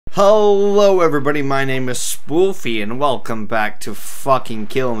Hello everybody, my name is Spoofy and welcome back to fucking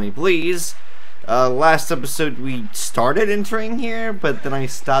Kill Me Please. Last episode we started entering here, but then I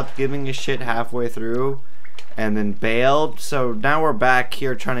stopped giving a shit halfway through and then bailed. So now we're back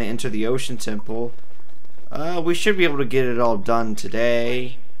here trying to enter the Ocean Temple. We should be able to get it all done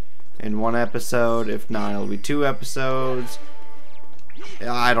today in one episode. If not, it'll be 2 episodes.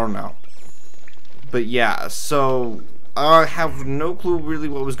 I don't know. But yeah, so I have no clue really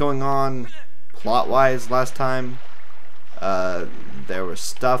what was going on plot-wise last time. There was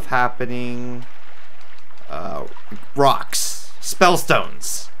stuff happening. Rocks.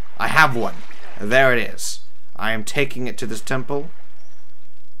 Spellstones. I have one. There it is. I am taking it to this temple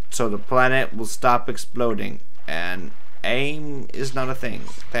so the planet will stop exploding. And aim is not a thing.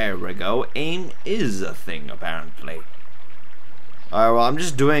 There we go. Aim is a thing, apparently. Alright, well, I'm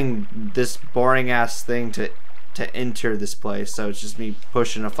just doing this boring-ass thing to enter this place, so it's just me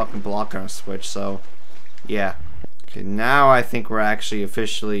pushing a fucking block on a switch, so yeah. Okay, now I think we're actually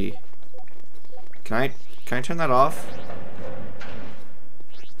officially... Can I turn that off?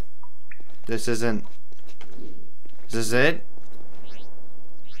 This isn't... Is this it?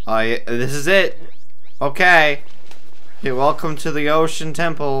 Oh yeah, this is it! Okay. Okay, welcome to the Ocean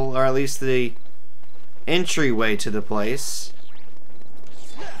Temple, or at least the entryway to the place.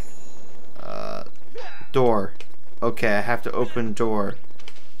 Door. Okay, I have to open door.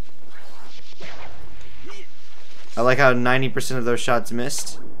 I like how 90% of those shots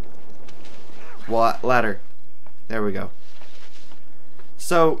missed. Ladder. There we go.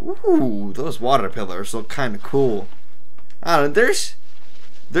 So, ooh, those water pillars look kind of cool. I don't know,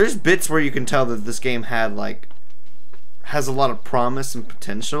 there's bits where you can tell that this game has a lot of promise and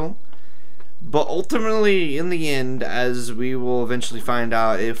potential. But ultimately, in the end, as we will eventually find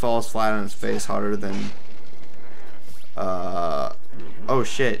out, it falls flat on its face harder than... oh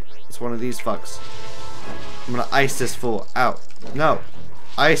shit. It's one of these fucks. I'm gonna ice this fool out. No.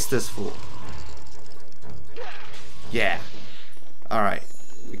 Ice this fool. Yeah. Alright.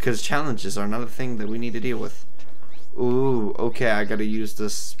 Because challenges are another thing that we need to deal with. Ooh, okay, I gotta use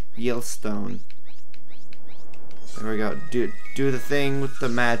this Yellstone. There we go. Do the thing with the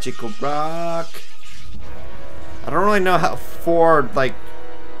magical rock. I don't really know how 4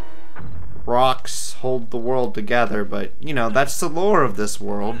 rocks hold the world together, but you know, that's the lore of this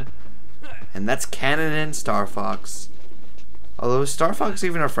world. And that's canon in Star Fox. Although, is Star Fox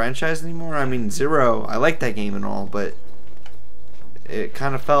even a franchise anymore? I mean, Zero, I like that game and all, but it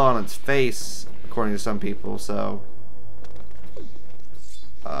kind of fell on its face, according to some people, so...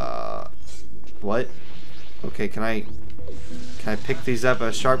 What? Okay, can I pick these up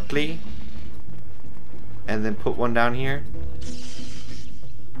sharply? And then put one down here?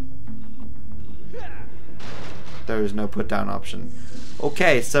 There is no put down option.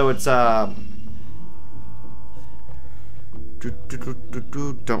 Okay, so it's don't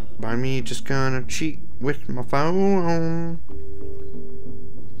mind me just gonna cheat with my phone.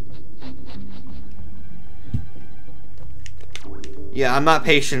 Yeah, I'm not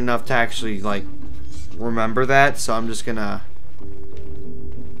patient enough to actually remember that, so I'm just gonna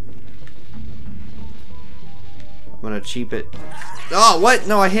cheap it. Oh, what?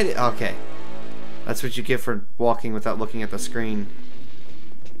 No, I hit it. Okay. That's what you get for walking without looking at the screen.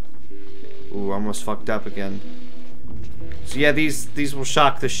 Ooh, almost fucked up again. So yeah, these will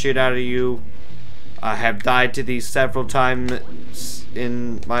shock the shit out of you. I have died to these several times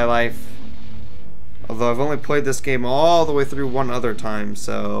in my life. Although I've only played this game all the way through one other time,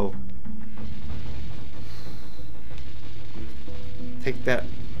 so... Take that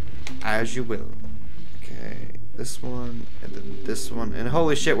as you will. Okay, this one, and then this one, and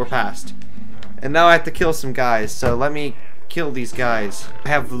holy shit, we're past. And now I have to kill some guys, so let me kill these guys. I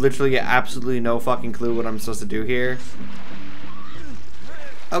have literally absolutely no fucking clue what I'm supposed to do here.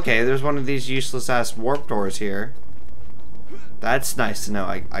 Okay, there's one of these useless ass warp doors here. That's nice to know,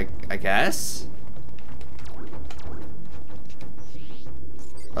 I guess?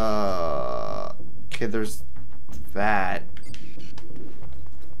 Okay, there's that.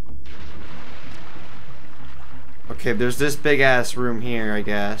 Okay, there's this big ass room here, I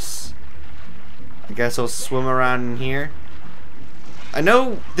guess. I guess I'll swim around in here. I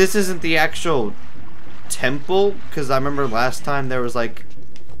know this isn't the actual temple, because I remember last time there was a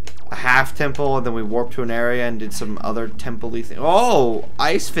half temple and then we warped to an area and did some other temple-y thing. Oh,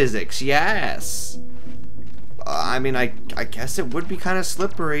 ice physics, yes! I mean, I guess it would be kind of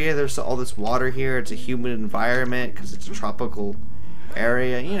slippery. There's all this water here. It's a humid environment because it's a tropical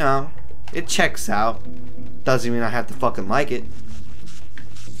area. You know, it checks out. Doesn't mean I have to fucking like it.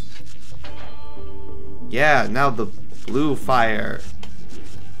 Yeah, now the blue fire.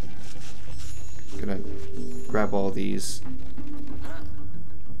 grab all these.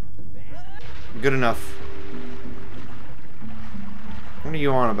 Good enough. What are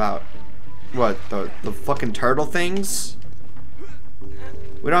you on about? What, the fucking turtle things?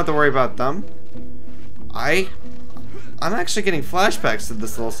 We don't have to worry about them. I'm actually getting flashbacks to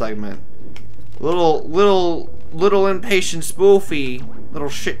this little segment. Little impatient Spoofy, little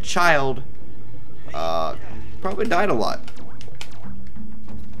shit child, probably died a lot.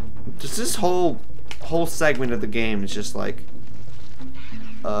 Just this whole segment of the game is just like,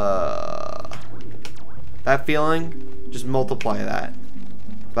 that feeling, just multiply that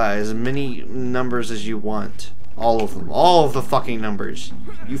by as many numbers as you want. All of them. All of the fucking numbers.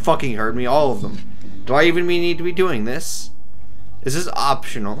 You fucking heard me. All of them. Do I even need to be doing this? Is this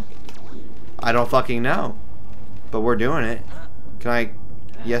optional? I don't fucking know. But we're doing it. Can I?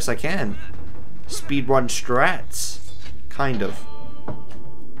 Yes, I can. Speedrun strats. Kind of.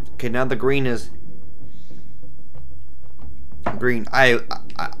 Okay, now the green is... Green. I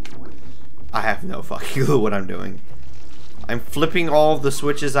have no fucking clue what I'm doing. I'm flipping all of the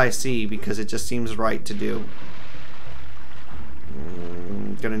switches I see because it just seems right to do.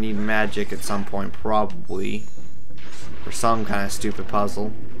 Gonna need magic at some point, probably. For some kind of stupid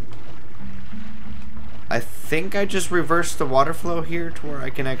puzzle. I think I just reversed the water flow here to where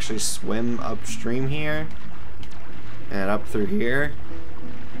I can actually swim upstream here. And up through here.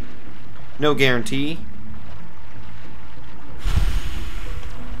 No guarantee.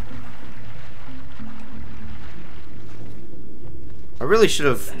 I really should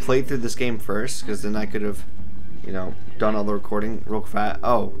have played through this game first, because then I could have, you know, done all the recording real fast.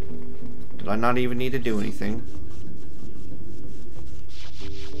 Oh, did I not even need to do anything?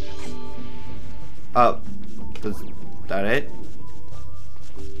 Oh, is that it?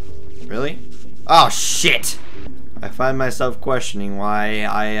 Really? Oh shit! I find myself questioning why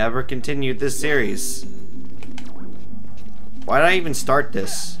I ever continued this series. Why did I even start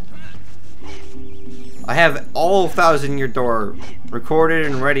this? I have all Thousand Year Door recorded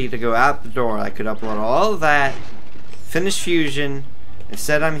and ready to go out the door. I could upload all of that, finish Fusion.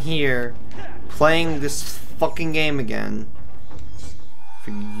 Instead I'm here playing this fucking game again for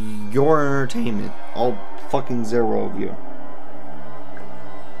your entertainment. All fucking zero of you.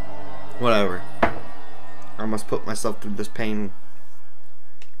 Whatever. I must put myself through this pain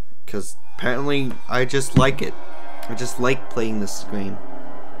because apparently I just like it. I just like playing this game.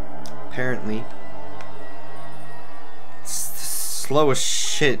 Apparently. It's slow as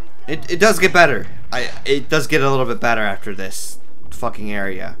shit. It does get better. It does get a little bit better after this fucking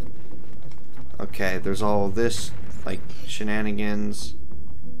area. Okay, there's all this like shenanigans.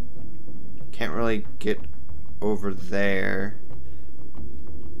 Can't really get over there.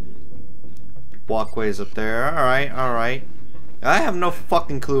 Walkways up there. Alright, alright. I have no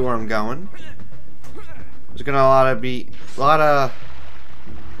fucking clue where I'm going. There's gonna be a lot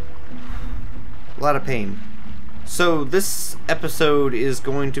of pain. So this episode is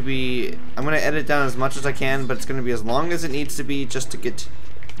going to be, I'm gonna edit down as much as I can, but it's gonna be as long as it needs to be just to get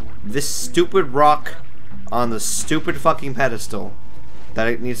this stupid rock on the stupid fucking pedestal that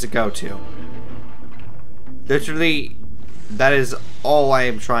it needs to go to. Literally, that is all I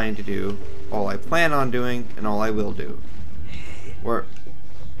am trying to do, all I plan on doing, and all I will do. Where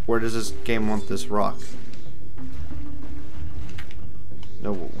does this game want this rock?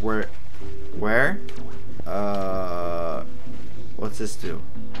 No, where? What's this do?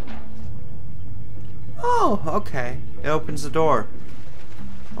 Oh, okay. It opens the door.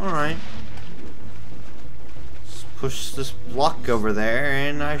 Alright. Push this block over there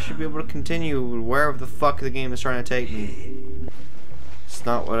and I should be able to continue wherever the fuck the game is trying to take me. It's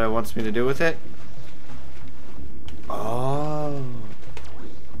not what it wants me to do with it. Oh.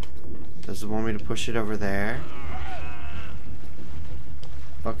 Does it want me to push it over there?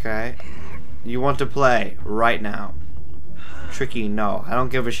 Okay. You want to play right now. Tricky, no. I don't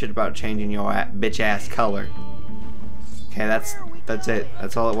give a shit about changing your bitch ass color. Okay, that's it.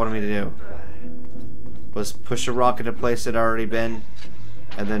 That's all it wanted me to do. Was push a rock into a place it had already been,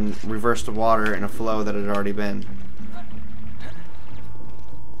 and then reverse the water in a flow that it had already been.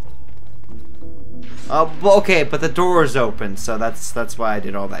 Okay, but the door is open, so that's why I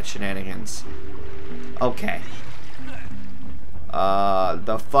did all that shenanigans. Okay.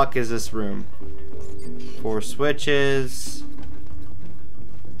 The fuck is this room? 4 switches.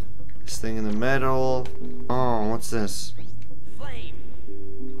 This thing in the middle. Oh, what's this? Flame.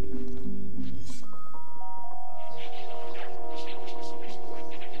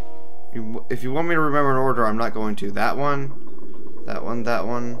 If you want me to remember an order, I'm not going to. That one, that one, that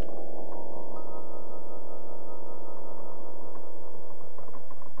one.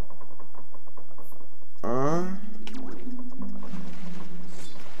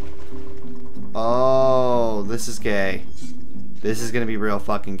 this is gay. This is gonna be real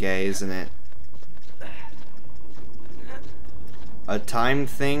fucking gay, isn't it? A time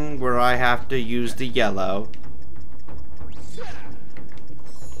thing where I have to use the yellow.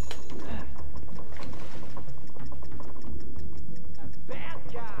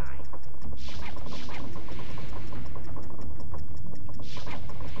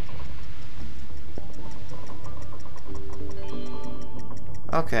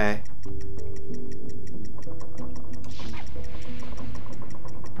 Okay.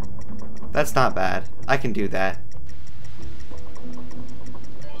 That's not bad. I can do that.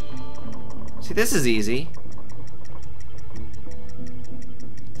 See, this is easy.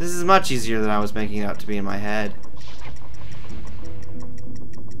 This is much easier than I was making it out to be in my head.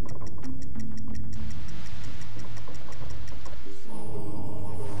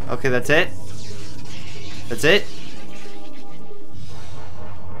 Okay, that's it? That's it?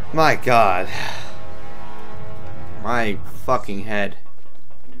 My God. My fucking head.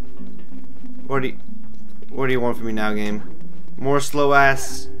 What do you want from me now, game? More slow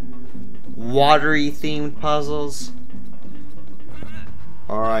ass watery themed puzzles?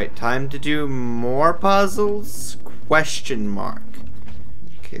 Alright, time to do more puzzles? Question mark.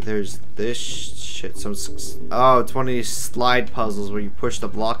 Okay, there's this shit. Oh, it's one of these slide puzzles where you push the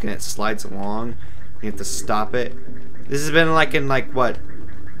block and it slides along. You have to stop it. This has been like in what?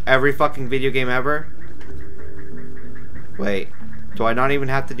 Every fucking video game ever? Wait, do I not even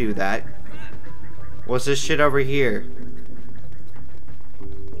have to do that? What's this shit over here?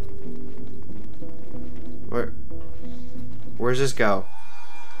 Where's this go?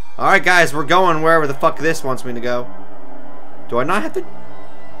 Alright guys, we're going wherever the fuck this wants me to go. Do I not have to?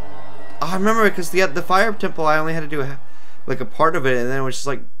 Oh, I remember because the fire temple I only had to do like a part of it and then it was just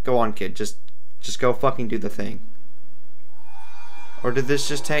like, go on kid, just go fucking do the thing. Or did this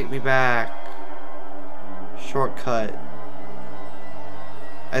just take me back? Shortcut.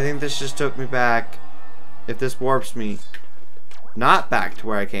 I think this just took me back. If this warps me. Not back to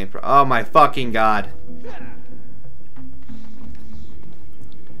where I came from. Oh my fucking God.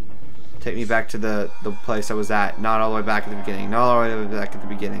 Take me back to the place I was at. Not all the way back at the beginning. Not all the way back at the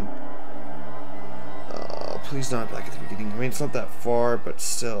beginning. Oh, please not back at the beginning. I mean, it's not that far, but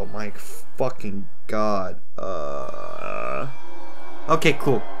still. My fucking God. Okay,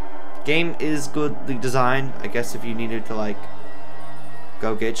 cool. Game is goodly designed. I guess if you needed to, like,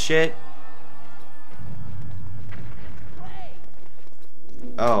 go get shit.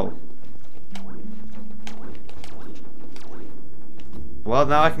 Oh. Well,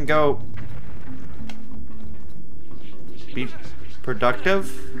 now I can go be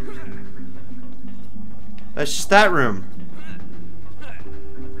productive. That's just that room.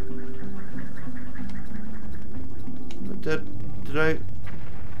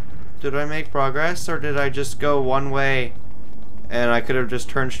 Did I make progress, or did I just go one way and I could have just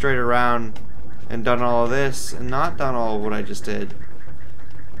turned straight around and done all of this and not done all of what I just did?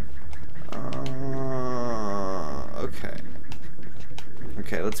 Okay.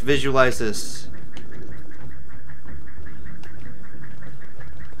 Okay, let's visualize this.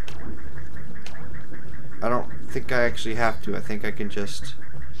 I don't think I actually have to. I think I can just...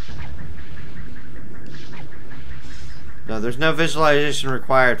 No, there's no visualization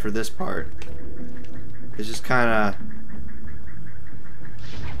required for this part. It's just kind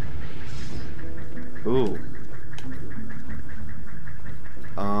of... Ooh.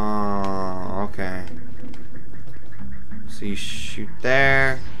 Oh, okay. So you shoot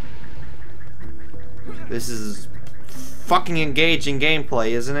there. This is fucking engaging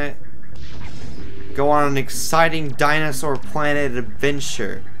gameplay, isn't it? Go on an exciting dinosaur planet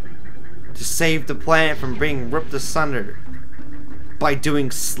adventure to save the planet from being ripped asunder by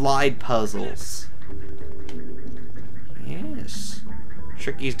doing slide puzzles. Yes.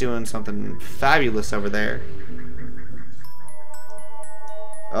 Tricky's doing something fabulous over there.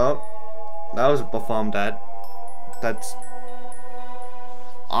 Oh, that was a Buffom Dad. That's...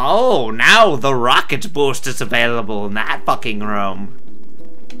 Oh, now the rocket boost is available in that fucking room.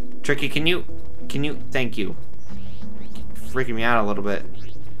 Tricky, can you, thank you. Freaking me out a little bit.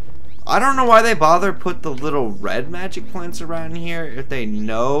 I don't know why they bother put the little red magic plants around here if they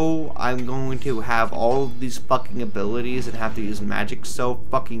know I'm going to have all of these fucking abilities and have to use magic so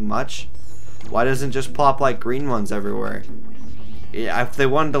fucking much. Why doesn't it just plop like green ones everywhere? Yeah, if they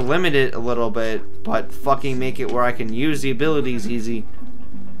wanted to limit it a little bit, but fucking make it where I can use the abilities easy.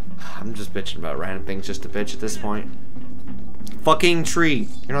 I'm just bitching about random things just to bitch at this point. Fucking tree.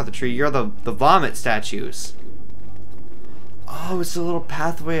 You're not the tree, you're the vomit statues. Oh, it's a little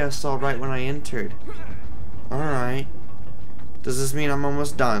pathway I saw right when I entered. Alright. Does this mean I'm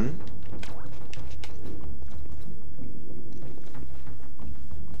almost done?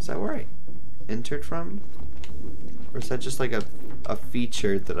 Is that where I entered from? Or is that just like a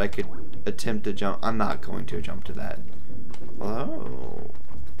feature that I could attempt to jump? I'm not going to jump to that. Oh.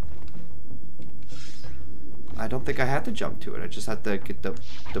 I don't think I have to jump to it. I just have to get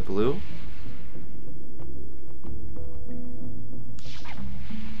the blue.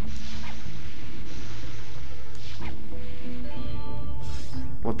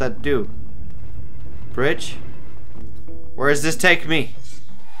 What'd that do? Bridge? Where does this take me?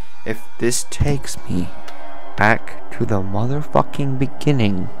 If this takes me back to the motherfucking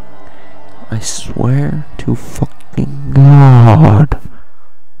beginning, I swear to fucking God.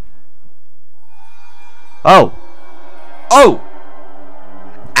 Oh! Oh!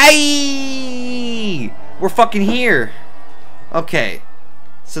 Aye! We're fucking here! Okay.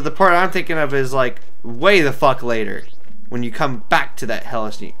 So the part I'm thinking of is like way the fuck later. When you come back to that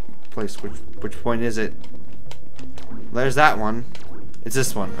hellish place. Which point is it? There's that one. It's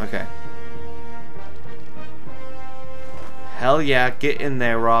this one. Okay. Hell yeah. Get in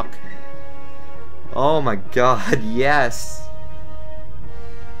there, Rock. Oh my God. Yes.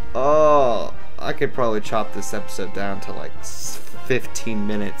 Oh. I could probably chop this episode down to like 15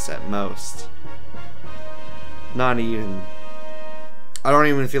 minutes at most. Not even. I don't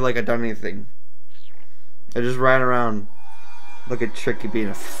even feel like I've done anything. I just ran around. Look at Tricky being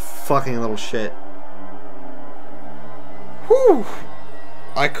a fucking little shit. Whew.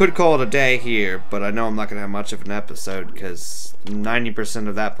 I could call it a day here, but I know I'm not going to have much of an episode because 90%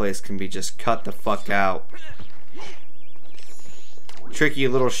 of that place can be just cut the fuck out. Tricky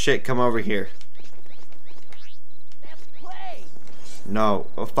little shit, come over here. No,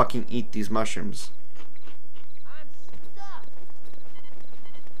 I'll fucking eat these mushrooms.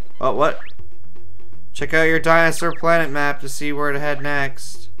 Oh, what? Check out your dinosaur planet map to see where to head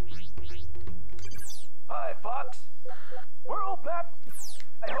next. Hi, Fox. World map.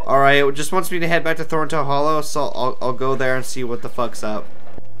 Alright, it just wants me to head back to Thorntail Hollow, so I'll go there and see what the fuck's up.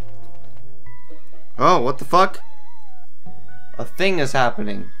 Oh, what the fuck? A thing is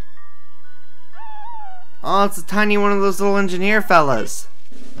happening. Oh, it's a tiny one of those little engineer fellas.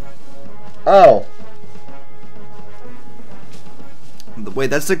 Oh. Wait,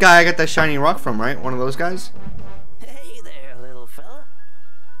 that's the guy I got that shiny rock from, right? One of those guys? Hey there, little fella.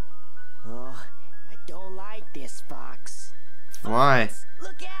 Oh, I don't like this, Fox. Why?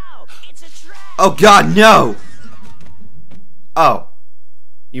 Look out! It's a trap! Oh God, no! Oh.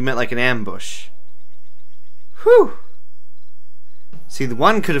 You meant like an ambush. Whew. See, the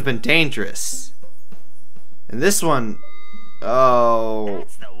one could have been dangerous. And this one, oh,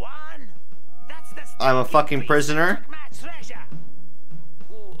 That's the one. That's the I'm a fucking prisoner. my treasure.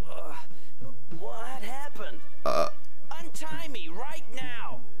 What happened? Untie me right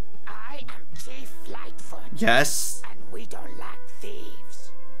now. I am Chief Lightfoot. Yes. And we don't like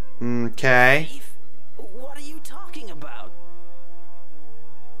thieves. Okay. Thief? What are you talking about?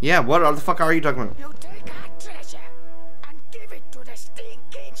 Yeah, what the fuck are you talking about? You take our treasure and give it to the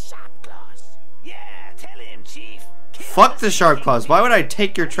stinking sharpclaws. Yeah, tell him, Chief. Fuck the sharp claws. Why would I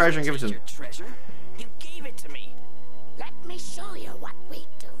take your treasure and give it to Your them? treasure? You gave it to me. Let me show you what we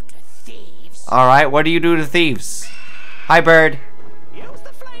do to thieves. Alright, what do you do to thieves? Hi, bird. Use the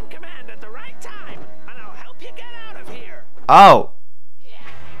flame command at the right time, and I'll help you get out of here. Oh.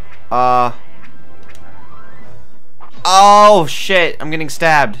 Oh, shit. I'm getting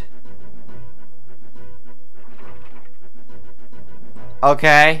stabbed.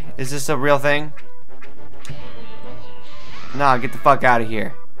 Okay. Is this a real thing? Nah, get the fuck out of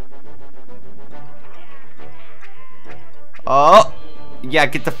here. Oh. Yeah,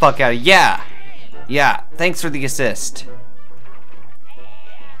 get the fuck out of here. Yeah. Yeah. Thanks for the assist.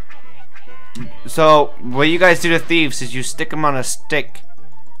 So, what you guys do to thieves is you stick them on a stick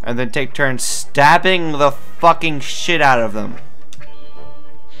and then take turns stabbing the fucking shit out of them.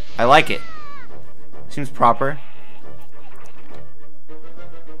 I like it. Seems proper.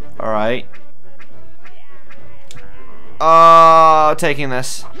 Alright. Taking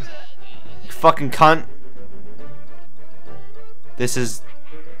this. You fucking cunt. This is...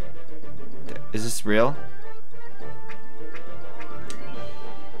 Is this real?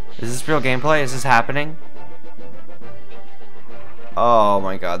 Is this real gameplay? Is this happening? Oh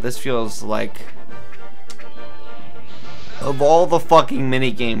my god, this feels like... Of all the fucking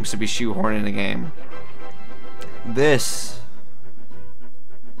mini games to be shoehorned in a game, this...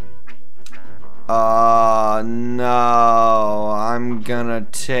 no, I'm gonna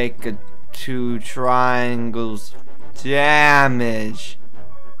take 2 triangles damage.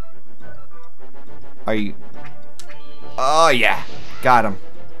 Are you... Oh yeah, got him.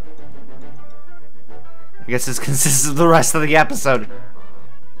 I guess this consists of the rest of the episode.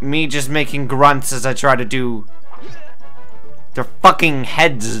 me just making grunts as I try to do their fucking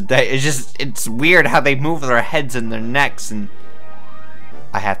heads. It's weird how they move their heads and their necks, and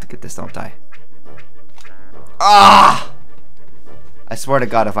I have to get this, don't I? Ah! I swear to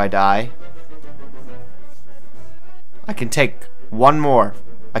God, if I die, I can take one more.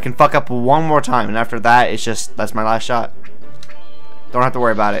 I can fuck up one more time, and after that, that's my last shot. Don't have to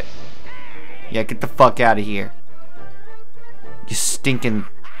worry about it. Yeah, get the fuck out of here. You stinking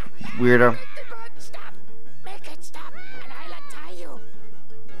weirdo.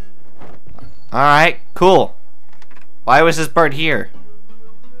 Alright, cool. Why was this bird here?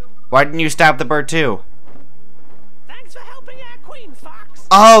 Why didn't you stab the bird too? Thanks for helping our queen, Fox.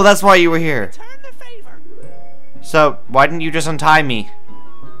 Oh, that's why you were here. Return the favor. So, why didn't you just untie me?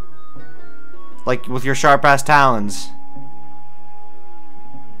 Like, with your sharp-ass talons.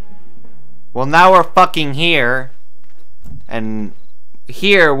 Well, now we're fucking here. And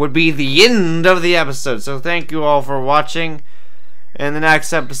here would be the end of the episode. So thank you all for watching. In the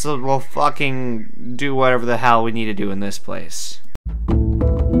next episode, we'll fucking do whatever the hell we need to do in this place.